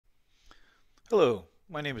Hello,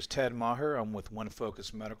 my name is Ted Maher. I'm with One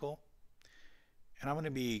Focus Medical, and I'm going to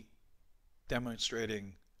be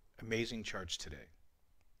demonstrating AmazingCharts today.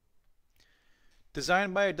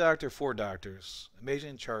 Designed by a doctor for doctors,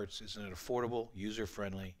 AmazingCharts is an affordable,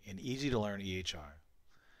 user-friendly, and easy-to-learn EHR.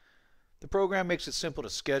 The program makes it simple to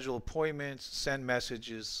schedule appointments, send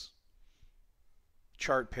messages,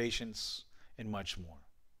 chart patients, and much more.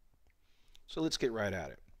 So let's get right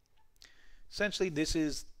at it. Essentially, this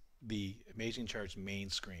is the AmazingCharts main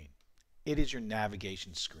screen. It is your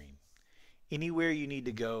navigation screen. Anywhere you need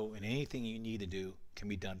to go and anything you need to do can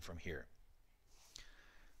be done from here.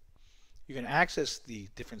 You can access the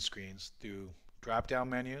different screens through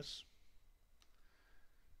drop-down menus,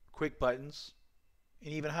 quick buttons,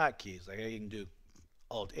 and even hotkeys. Like you can do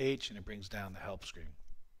Alt-H and it brings down the help screen.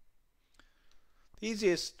 The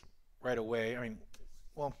easiest right away,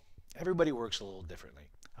 everybody works a little differently.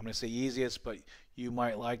 I'm going to say easiest, but you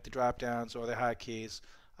might like the drop-downs or the hotkeys.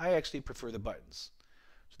 I actually prefer the buttons.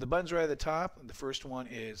 So the buttons right at the top, the first one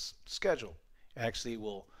is schedule. It actually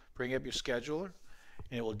will bring up your scheduler,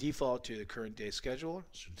 and it will default to the current day scheduler.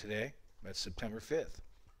 So today, that's September 5th.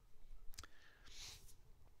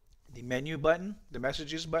 The menu button, the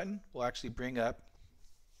messages button, will actually bring up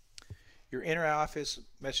your Interoffice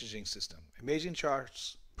Messaging system.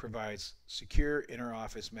 AmazingCharts provides secure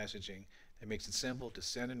interoffice messaging that makes it simple to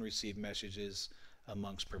send and receive messages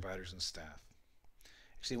amongst providers and staff.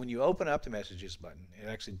 Actually, when you open up the messages button, it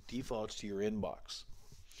actually defaults to your inbox.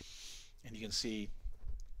 And you can see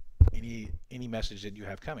any message that you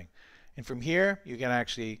have coming. And from here, you can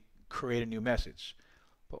actually create a new message.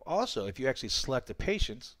 But also, if you actually select a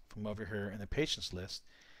patient from over here in the patients list,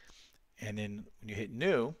 and then when you hit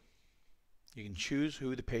new, you can choose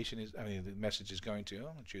who the patient is, the message is going to,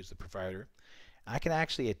 and choose the provider. I can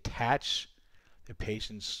actually attach the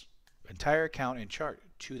patient's entire account and chart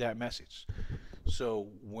to that message. So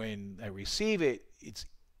when I receive it, it's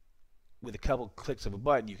with a couple clicks of a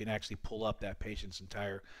button, you can actually pull up that patient's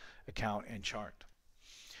entire account and chart.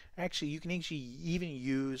 Actually, you can even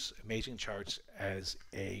use AmazingCharts as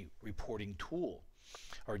a reporting tool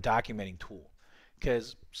or documenting tool.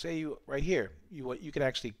 Because say you right here, you can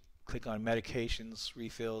actually click on medications,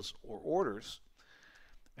 refills, or orders.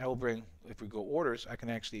 I will bring, if we go orders, I can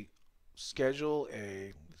actually schedule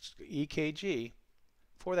a EKG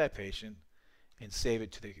for that patient and save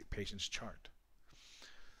it to the patient's chart.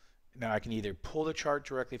 Now I can either pull the chart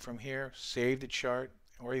directly from here, save the chart,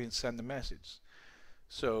 or even send the message.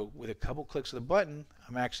 So with a couple clicks of the button,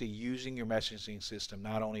 I'm actually using your messaging system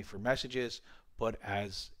not only for messages, but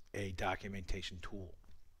as a documentation tool.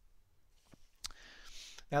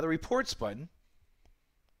 Now the reports button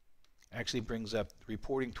actually brings up the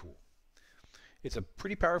reporting tool. It's a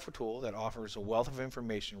pretty powerful tool that offers a wealth of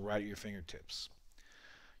information right at your fingertips.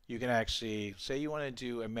 You can actually, say you want to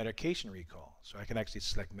do a medication recall. So I can actually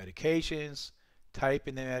select medications, type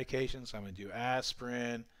in the medications. I'm going to do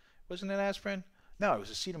aspirin. Wasn't it aspirin? No, it was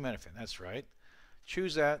acetaminophen. That's right.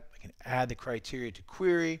 Choose that. I can add the criteria to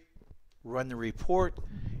query, run the report,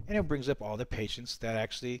 and it brings up all the patients that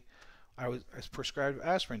actually I was prescribed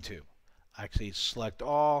aspirin to. I actually select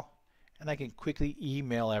all, and I can quickly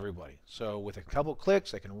email everybody. So with a couple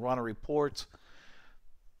clicks, I can run a report,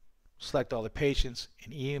 select all the patients,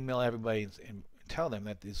 and email everybody and tell them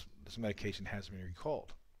that this medication has been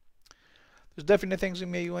recalled. There's different things you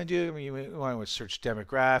may want to do. You may want to search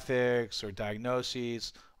demographics or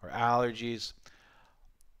diagnoses or allergies.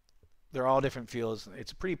 They're all different fields.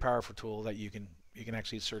 It's a pretty powerful tool that you can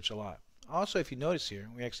actually search a lot. Also, if you notice here,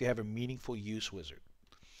 we actually have a meaningful use wizard.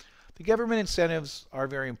 The government incentives are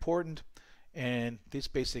very important, and this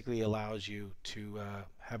basically allows you to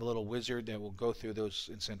have a little wizard that will go through those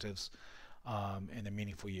incentives and the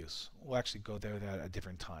meaningful use. We'll actually go there at a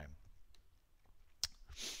different time.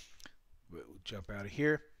 We'll jump out of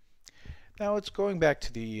here. Now it's going back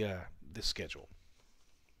to the schedule.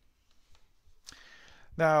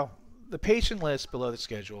 Now the patient list below the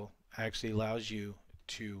schedule actually allows you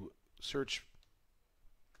to search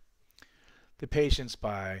the patients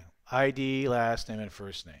by ID, last name, and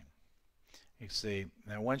first name. You can see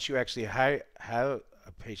now once you actually have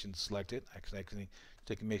a patient selected, I can actually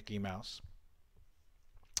take a Mickey Mouse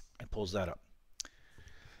and pulls that up.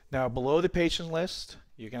 Now below the patient list,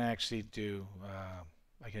 you can actually do,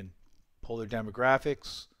 I can pull their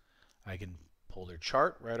demographics, I can pull their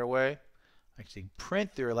chart right away, actually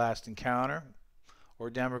print their last encounter or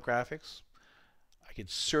demographics, I can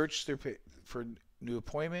search for new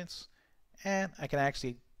appointments, and I can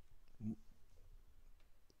actually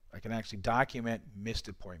document missed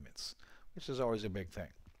appointments, which is always a big thing.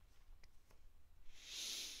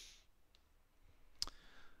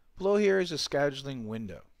 Below here is a scheduling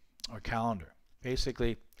window or calendar.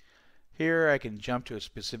 Basically, here I can jump to a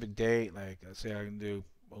specific date, like let's say I can do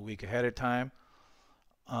a week ahead of time,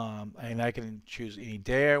 and I can choose any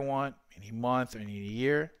day I want, any month, or any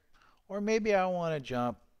year, or maybe I want to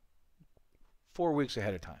jump 4 weeks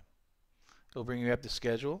ahead of time. It'll bring you up the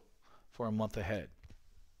schedule for a month ahead.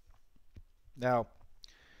 Now,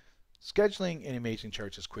 scheduling in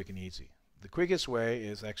AmazingCharts is quick and easy. The quickest way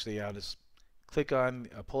is actually I'll just click on,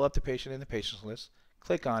 pull up the patient in the patients list,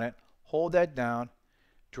 click on it, hold that down,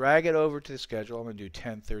 drag it over to the schedule. I'm going to do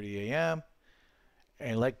 10:30 a.m.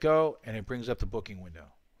 and let go, and it brings up the booking window.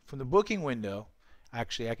 From the booking window,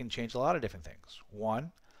 actually I can change a lot of different things.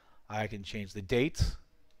 One, I can change the date,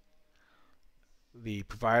 the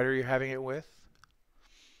provider you're having it with,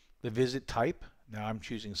 the visit type. Now I'm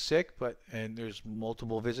choosing sick, and there's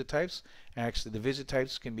multiple visit types. Actually, the visit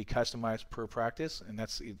types can be customized per practice, and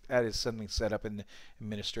that is something set up in the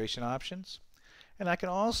administration options. And I can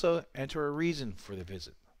also enter a reason for the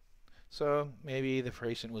visit. So maybe the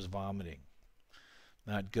patient was vomiting.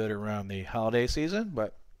 Not good around the holiday season,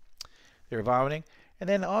 but they're vomiting. And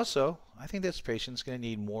then also, I think this patient's going to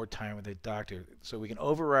need more time with the doctor. So we can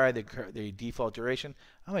override the default duration.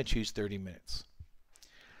 I'm going to choose 30 minutes.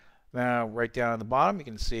 Now, right down at the bottom, you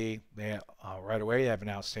can see right away they have an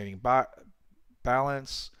outstanding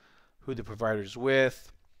balance, who the provider is with,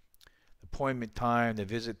 appointment time, the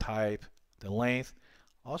visit type, the length.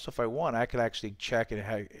 Also, if I want, I could actually check and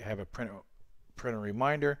have a print a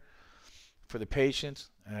reminder for the patient,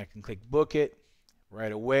 and I can click book it.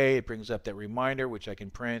 Right away, it brings up that reminder, which I can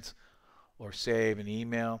print or save an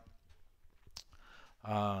email.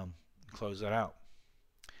 Close that out.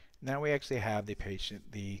 Now we actually have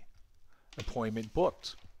the appointment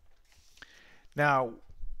booked. Now,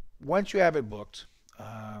 once you have it booked,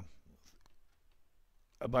 a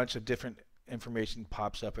bunch of different information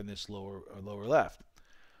pops up in this lower left.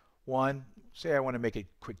 One, say I want to make a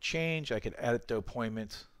quick change, I could edit the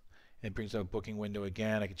appointment, and it brings up a booking window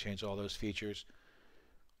again. I can change all those features.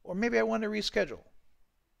 Or maybe I want to reschedule.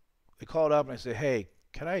 They call it up and I say, hey,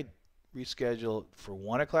 can I reschedule for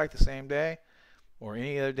 1 o'clock the same day or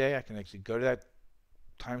any other day? I can actually go to that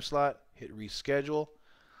time slot, hit reschedule.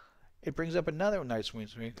 It brings up another nice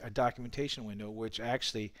window, a documentation window, which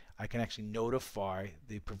actually I can actually notify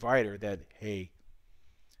the provider that, hey,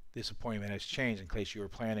 this appointment has changed in case you were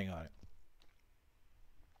planning on it.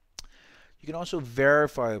 You can also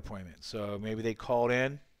verify the appointment. So maybe they called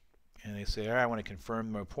in and they say, all right, I want to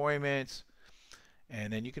confirm my appointment.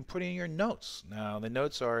 And then you can put in your notes. Now, the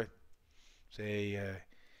notes are, say,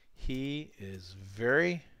 he is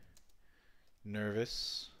very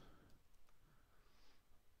nervous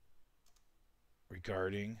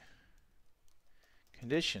regarding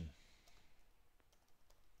condition.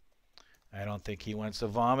 I don't think he wants to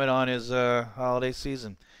vomit on his holiday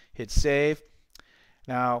season. Hit save.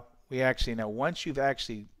 Now, once you've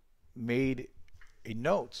actually made a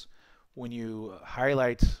note, when you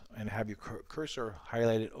highlight and have your cursor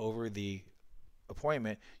highlighted over the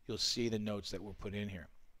appointment, you'll see the notes that were put in here.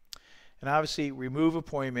 And obviously, remove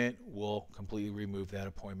appointment will completely remove that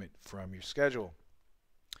appointment from your schedule.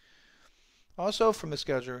 Also, from the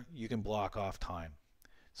scheduler, you can block off time.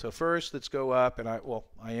 So first, let's go up, and I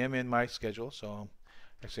am in my schedule, so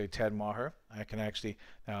I say Ted Maher. I can actually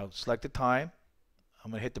now select the time.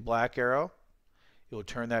 I'm going to hit the black arrow. It will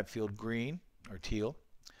turn that field green or teal.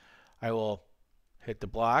 I will hit the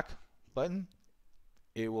block button.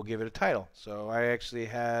 It will give it a title. So I actually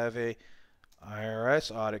have a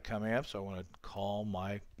IRS audit coming up, so I want to call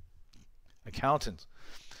my accountant.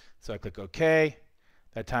 So I click OK.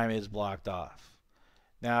 That time is blocked off.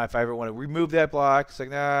 Now, if I ever want to remove that block, it's like,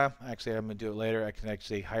 nah, actually I'm going to do it later. I can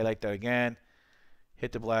actually highlight that again,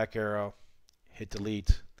 hit the black arrow, hit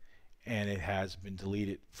delete, and it has been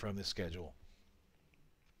deleted from the schedule.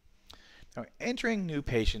 Now, entering new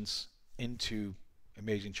patients into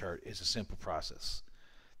AmazingChart is a simple process.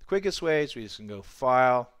 The quickest way is we just can go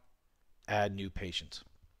File, Add New Patient.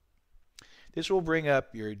 This will bring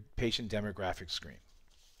up your patient demographic screen.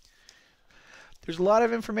 There's a lot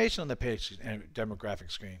of information on the patient demographic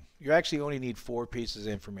screen. You actually only need 4 pieces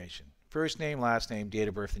of information: first name, last name, date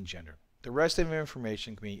of birth, and gender. The rest of the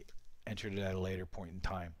information can be entered at a later point in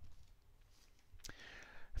time.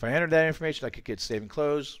 If I enter that information, I could get Save and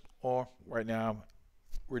Close, or right now,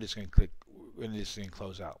 we're just going to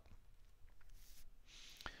close out.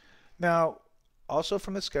 Now, also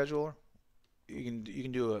from the scheduler,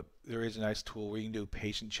 there is a nice tool where you can do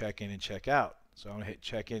patient check-in and check-out. So I'm going to hit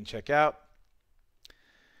check-in, check-out,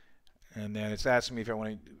 and then it's asking me if I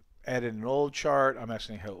want to edit an old chart. I'm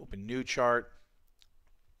actually going to open new chart,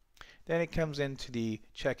 Then it comes into the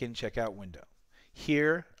check-in, check-out window.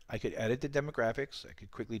 Here, I could edit the demographics. I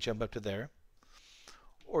could quickly jump up to there.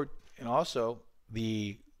 And also,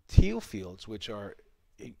 the teal fields, which are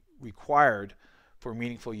required for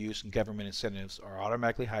meaningful use in government incentives, are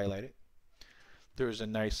automatically highlighted. There's a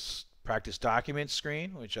nice practice document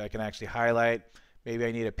screen, which I can actually highlight. Maybe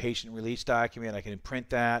I need a patient release document. I can print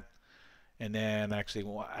that. And then actually,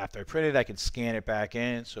 after I print it, I can scan it back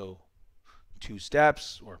in. So 2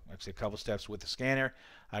 steps, or actually a couple steps with the scanner.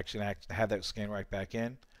 I actually have that scan right back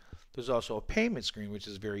in. There's also a payment screen, which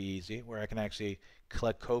is very easy, where I can actually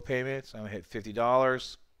collect co-payments. I'm going to hit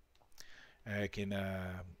 $50. I can,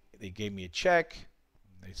 they gave me a check.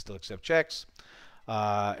 They still accept checks.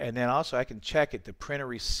 And then also I can check it to print a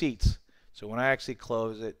receipt. So when I actually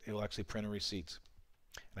close it, it will actually print a receipt.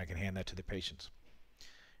 And I can hand that to the patient.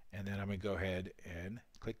 And then I'm going to go ahead and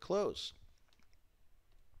click close.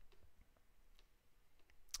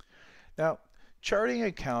 Now, charting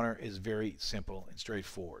a counter is very simple and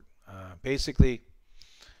straightforward. Basically,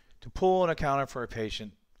 to pull an encounter for a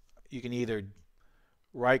patient, you can either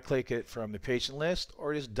right-click it from the patient list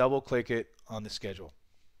or just double-click it on the schedule.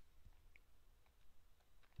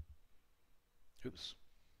 Oops.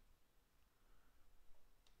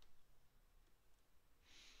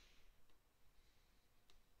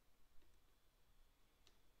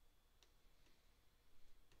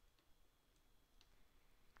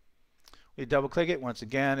 You double-click it. Once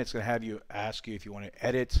again, it's going to have you ask you if you want to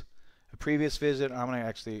edit a previous visit. I'm going to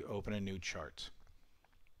actually open a new chart.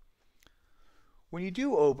 When you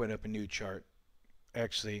do open up a new chart,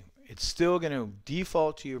 actually, it's still going to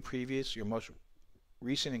default to your most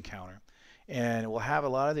recent encounter, and it will have a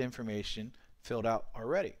lot of the information filled out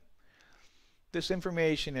already. This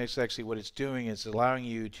information is actually what it's doing is allowing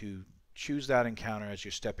you to choose that encounter as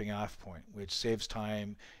your stepping off point, which saves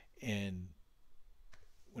time in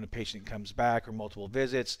when a patient comes back or multiple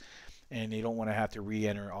visits and you don't want to have to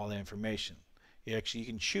re-enter all the information. You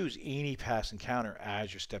can choose any past encounter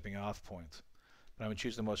as your stepping off point. But I'm going to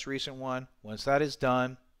choose the most recent one. Once that is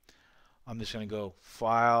done, I'm just going to go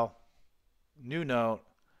File, New Note,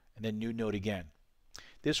 and then New Note again.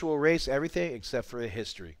 This will erase everything except for the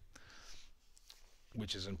history,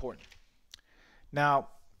 which is important. Now,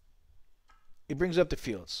 it brings up the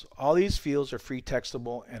fields. All these fields are free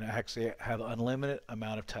textable and actually have an unlimited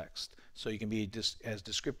amount of text. So you can be just as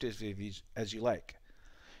descriptive as you like.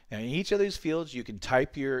 Now in each of these fields you can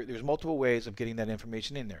type there's multiple ways of getting that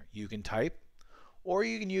information in there. You can type, or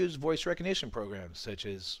you can use voice recognition programs such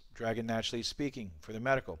as Dragon Naturally Speaking for the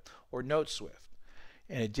medical, or NoteSwift.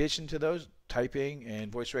 In addition to those typing and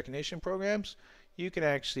voice recognition programs, you can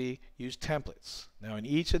actually use templates. Now in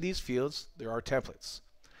each of these fields there are templates.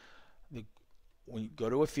 When you go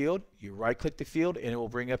to a field, you right-click the field and it will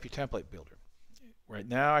bring up your template builder. Right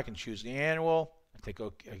now I can choose the annual. I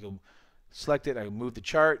go select it, I move the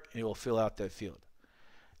chart, and it will fill out that field.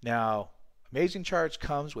 Now, AmazingCharts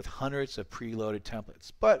comes with hundreds of preloaded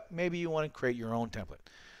templates, but maybe you want to create your own template.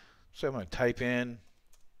 So I'm going to type in,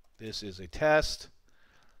 this is a test.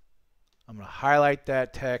 I'm going to highlight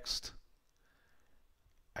that text.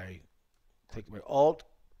 I take my Alt,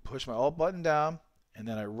 push my Alt button down, and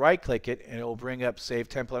then I right-click it, and it will bring up Save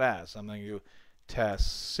Template As. I'm going to do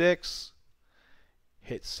Test 6,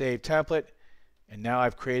 hit Save Template, and now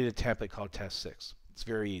I've created a template called Test 6. It's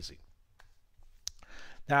very easy.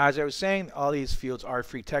 Now, as I was saying, all these fields are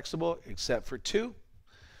free textable except for 2,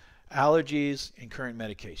 allergies and current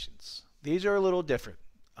medications. These are a little different.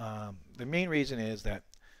 The main reason is that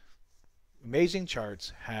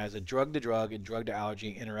AmazingCharts has a drug-to-drug and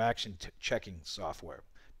drug-to-allergy interaction checking software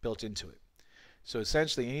built into it. So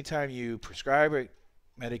essentially, anytime you prescribe a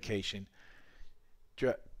medication,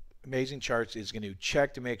 AmazingCharts is going to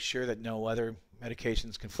check to make sure that no other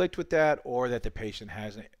medications conflict with that or that the patient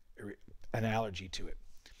has an allergy to it.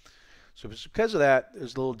 So because of that,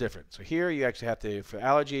 it's a little different. So here you actually have to, for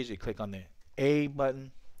allergies, you click on the A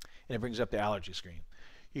button and it brings up the allergy screen.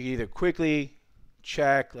 You can either quickly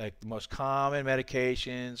check like the most common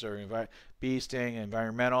medications or bee sting,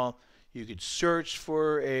 environmental. You could search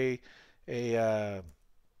for a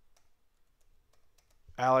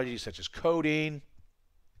allergy such as codeine,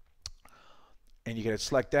 and you can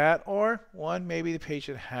select that, or maybe the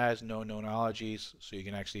patient has no known allergies, so you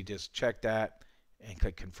can actually just check that and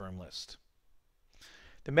click confirm list.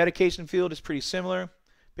 The medication field is pretty similar.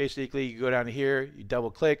 Basically you go down here, you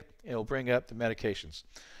double click, and it will bring up the medications.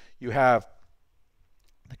 You have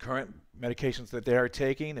the current medications that they are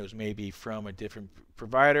taking. Those may be from a different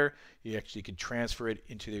provider. You actually can transfer it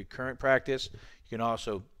into the current practice. You can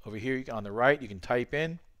also, over here on the right, you can type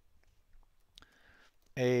in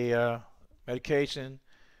a medication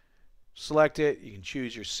select it. You can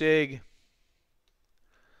choose your SIG.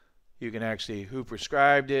 You can actually who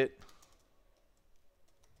prescribed it.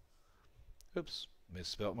 Oops,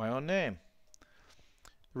 misspelled my own name.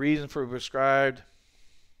 Reason for prescribed.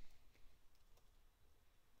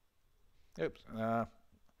 Oops,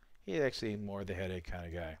 he's actually more the headache kind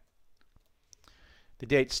of guy. The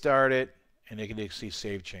date started, and they can actually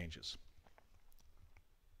save changes.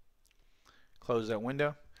 Close that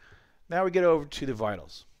window. Now we get over to the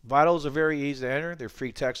vitals. Vitals are very easy to enter. They're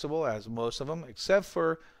free textable, as most of them, except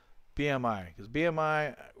for BMI, because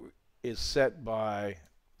BMI is set by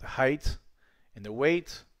the height and the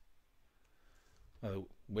weight,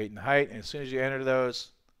 weight and height, and as soon as you enter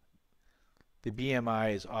those, the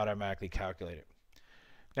BMI is automatically calculated.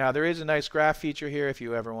 Now there is a nice graph feature here if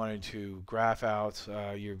you ever wanted to graph out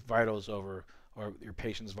your vitals over, or your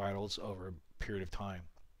patient's vitals over a period of time.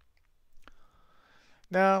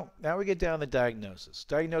 Now we get down to diagnosis.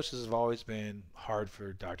 Diagnosis have always been hard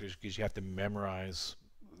for doctors because you have to memorize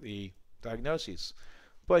the diagnoses.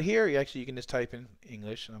 But here you can just type in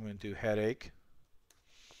English, and I'm going to do headache,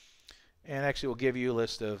 and actually will give you a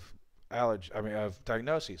list of of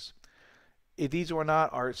diagnoses. If these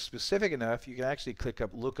are specific enough, you can actually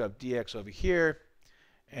look up DX over here,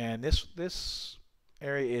 and this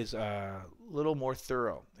area is a little more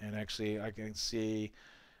thorough. And actually, I can see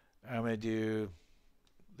I'm going to do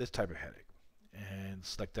this type of headache, and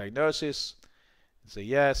select diagnosis, and say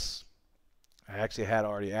yes. I actually had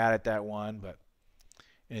already added that one,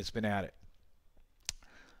 and it's been added.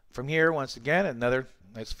 From here, once again, another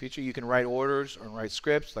nice feature, you can write orders or write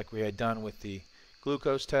scripts like we had done with the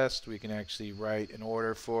glucose test. We can actually write an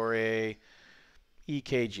order for a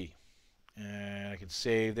EKG, and I can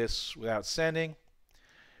save this without sending.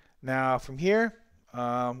 Now from here,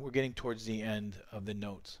 we're getting towards the end of the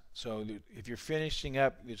notes. So if you're finishing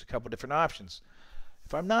up, there's a couple different options.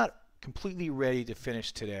 If I'm not completely ready to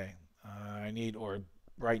finish today, or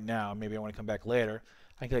right now, maybe I want to come back later,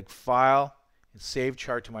 I can click File and Save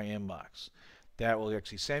Chart to my inbox. That will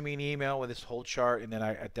actually send me an email with this whole chart, and then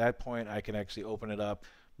at that point I can actually open it up,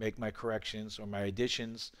 make my corrections or my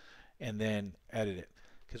additions, and then edit it.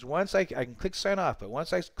 Because once I can click Sign Off, but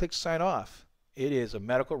once I click Sign Off, it is a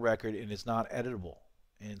medical record and it's not editable.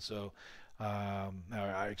 And so now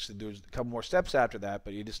there's a couple more steps after that,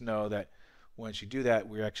 but you just know that once you do that,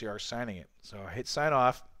 we actually are signing it. So I hit Sign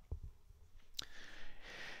Off,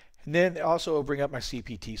 and then also it'll bring up my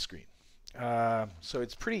CPT screen. So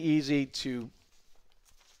it's pretty easy to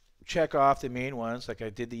check off the main ones, like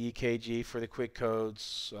I did the EKG for the quick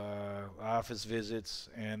codes, office visits,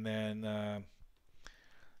 and then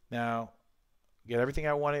now get everything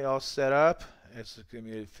I wanted all set up. It's going to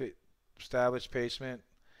be a established patient,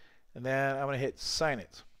 and then I'm going to hit Sign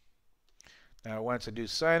It. Now once I do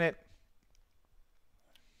sign it,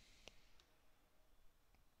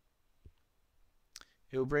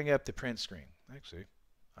 it will bring up the print screen. Actually,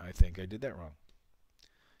 I think I did that wrong.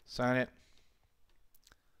 Sign it.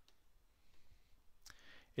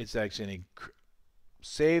 It's actually going to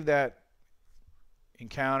save that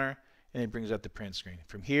encounter, and it brings up the print screen.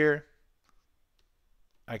 From here,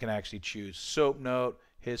 I can actually choose SOAP note,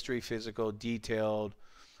 history, physical, detailed,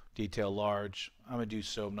 detail large. I'm going to do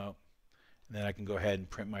SOAP note, and then I can go ahead and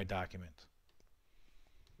print my document.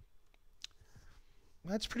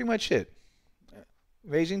 That's pretty much it.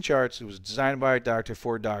 AmazingCharts, it was designed by a doctor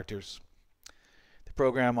for doctors. The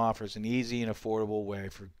program offers an easy and affordable way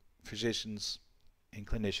for physicians and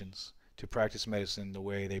clinicians to practice medicine the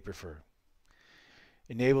way they prefer.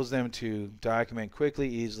 Enables them to document quickly,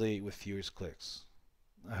 easily, with fewest clicks.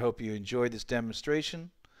 I hope you enjoyed this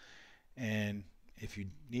demonstration, and if you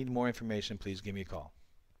need more information, please give me a call.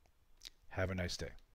 Have a nice day.